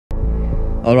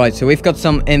Alright, so we've got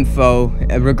some info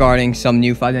regarding some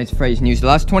new Five Nights at Freddy's news. The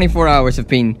last 24 hours have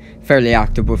been fairly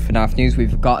active with FNAF news.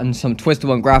 We've gotten some Twisted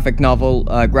One graphic novel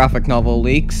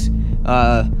leaks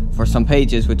for some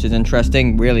pages, which is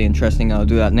interesting, really interesting. I'll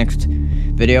do that next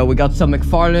video. We got some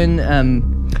McFarlane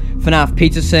FNAF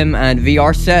Pizza Sim and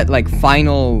VR set, like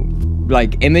final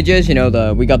images. You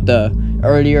know, we got the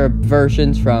earlier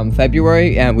versions from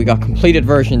February, and we got completed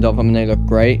versions of them, and they look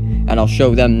great. And I'll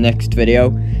show them next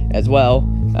video as well.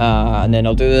 And then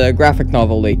I'll do the graphic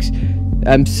novel leaks.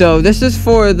 So this is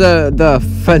for the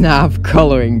FNAF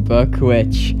coloring book,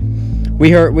 which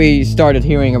we started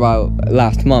hearing about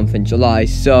last month in July.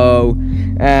 So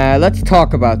let's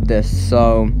talk about this.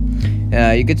 So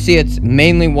you can see it's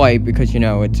mainly white because, you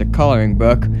know, it's a coloring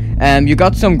book. You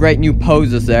got some great new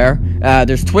poses there.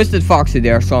 There's Twisted Foxy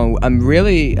there, so I'm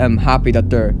really happy that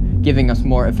they're giving us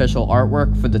more official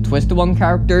artwork for the Twisted One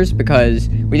characters, because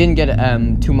we didn't get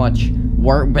too much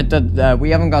work, but we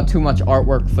haven't got too much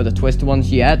artwork for the Twisted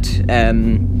Ones yet.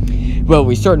 Well,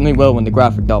 we certainly will when the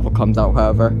graphic novel comes out,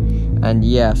 however. And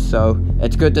yeah, so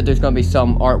it's good that there's going to be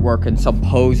some artwork and some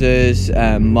poses,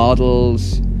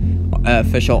 models,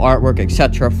 official artwork,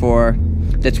 etc. for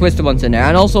the Twisted Ones in there,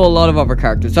 and also a lot of other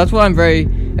characters. That's what I'm very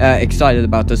excited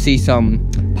about, to see some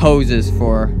poses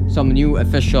for some new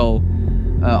official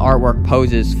artwork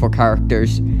poses for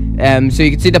characters. So you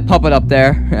can see the puppet up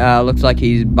there. Looks like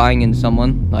he's banging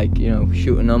someone, like, you know,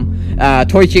 shooting them.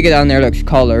 Toy Chica down there looks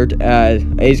colored.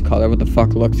 Is colored. What the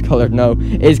fuck looks colored? No,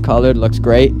 is colored. Looks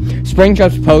great.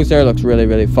 Springtrap's pose there looks really,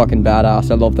 really fucking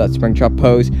badass. I love that Springtrap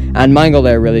pose. And Mangle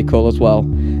there, really cool as well.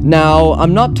 Now,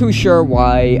 I'm not too sure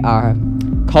why our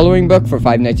coloring book for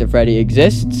Five Nights at Freddy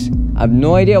exists. I have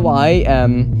no idea why.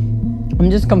 I'm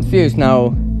just confused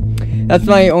now. That's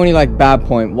my only, like, bad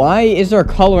point. Why is there a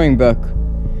coloring book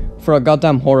for a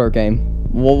goddamn horror game?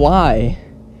 Well, why?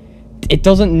 It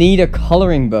doesn't need a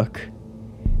coloring book.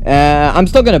 I'm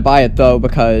still gonna buy it though,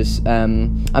 because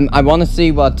I want to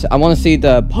see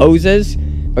the poses,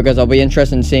 because I'll be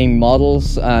interested in seeing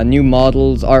models, new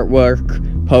models,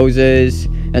 artwork, poses,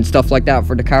 and stuff like that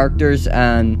for the characters.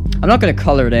 And I'm not gonna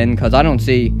color it in, because I don't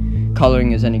see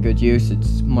coloring as any good use.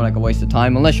 It's more like a waste of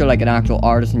time, unless you're like an actual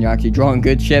artist and you're actually drawing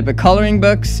good shit. But coloring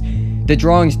books, the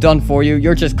drawing's done for you,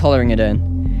 you're just coloring it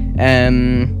in.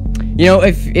 You know,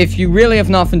 if you really have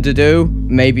nothing to do,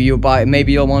 maybe you'll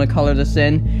want to color this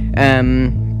in.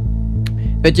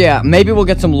 But yeah, maybe we'll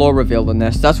get some lore revealed in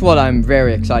this. That's what I'm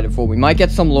very excited for. We might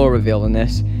get some lore revealed in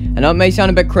this. And that may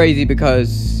sound a bit crazy,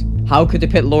 because how could they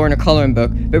put lore in a coloring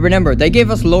book? But remember, they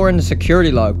gave us lore in the security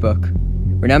logbook.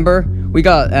 Remember? We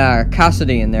got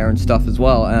Cassidy in there and stuff as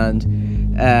well, and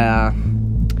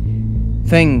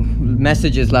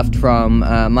messages left from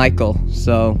Michael.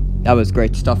 So that was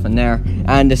great stuff in there.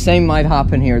 And the same might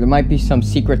happen here. There might be some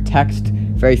secret text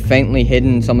very faintly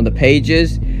hidden in some of the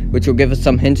pages, which will give us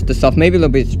some hints to stuff. Maybe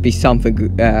there'll be something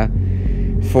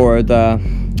for the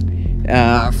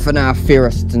FNAF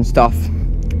theorists and stuff.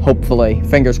 Hopefully,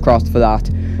 fingers crossed for that.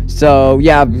 So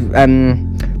yeah,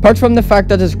 apart from the fact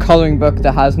that it's a coloring book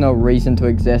that has no reason to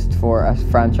exist for a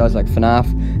franchise like FNAF,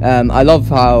 I love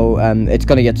how it's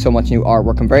gonna get so much new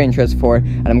artwork. I'm very interested for it,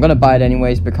 and I'm gonna buy it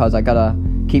anyways, because I gotta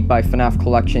keep my FNAF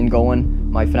collection going,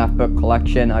 my FNAF book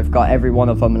collection. I've got every one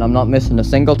of them, and I'm not missing a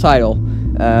single title.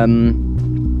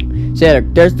 So yeah,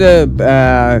 there's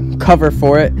the cover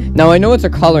for it. Now, I know it's a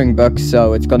coloring book,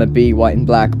 so it's gonna be white and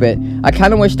black, but I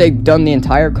kind of wish they'd done the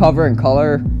entire cover in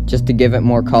color, just to give it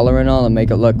more color and all, and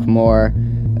make it look more,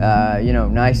 you know,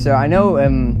 nicer. I know,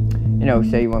 you know,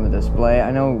 say you want to display,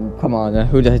 I know, come on,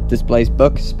 who displays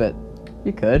books, but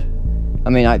you could. I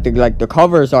mean, I think, like, the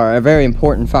covers are a very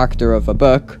important factor of a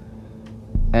book.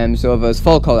 So if it was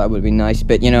full color, that would be nice.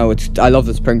 But, you know, I love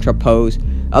the Springtrap pose.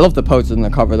 I love the poses in the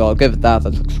cover, though. I'll give it that.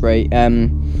 That looks great.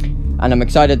 And I'm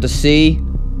excited to see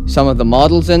some of the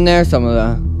models in there, some of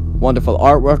the wonderful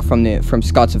artwork from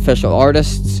Scott's official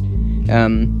artists.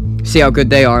 See how good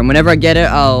they are. And whenever I get it,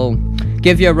 I'll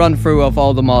give you a run through of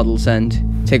all the models and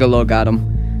take a look at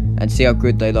them and see how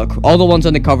good they look. All the ones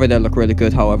on the cover, they look really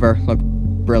good, however. Look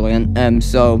brilliant.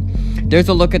 So there's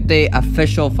a look at the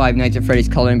official Five Nights at Freddy's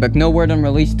coloring book. No word on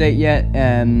release date yet.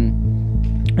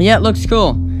 Yeah, it looks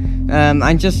cool.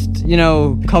 I'm just, you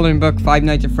know, coloring book Five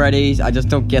Nights at Freddy's, I just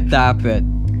don't get that. But,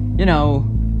 you know,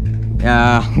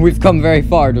 we've come very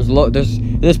far. There's at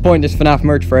this point, there's FNAF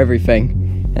merch for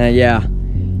everything. Yeah,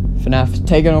 FNAF's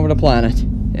taking over the planet.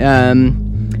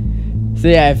 So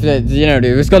yeah, you know,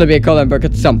 there's gonna be a coloring book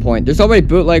at some point. There's already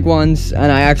bootleg ones,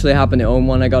 and I actually happen to own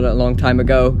one. I got it a long time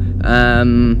ago.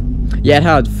 Yeah, it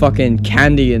had fucking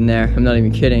candy in there. I'm not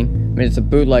even kidding. I mean, it's a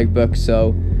bootleg book,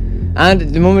 so And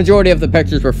the majority of the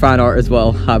pictures were fan art as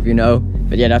well, have you know.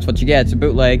 But yeah, that's what you get. It's a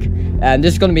bootleg. And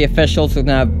this is going to be official, so we're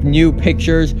going to have new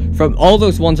pictures from all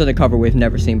those ones on the cover we've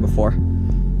never seen before.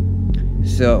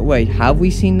 So, wait, have we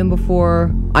seen them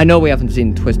before? I know we haven't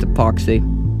seen Twisted Foxy.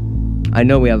 I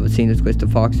know we haven't seen the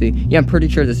Twisted Foxy. Yeah, I'm pretty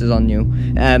sure this is on new.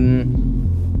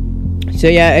 So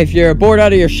yeah, if you're bored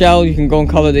out of your shell, you can go and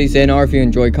color these in, or if you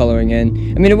enjoy coloring in.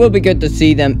 I mean, it will be good to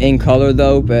see them in color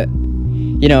though, but,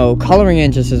 you know, coloring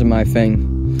in just isn't my thing.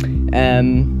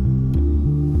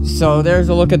 So there's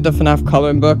a look at the FNAF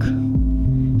coloring book.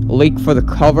 Leak for the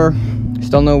cover.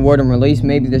 Still no word on release,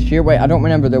 maybe this year. Wait, I don't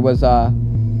remember, there was a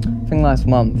thing last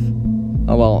month.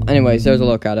 Oh well, anyways, there's a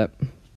look at it.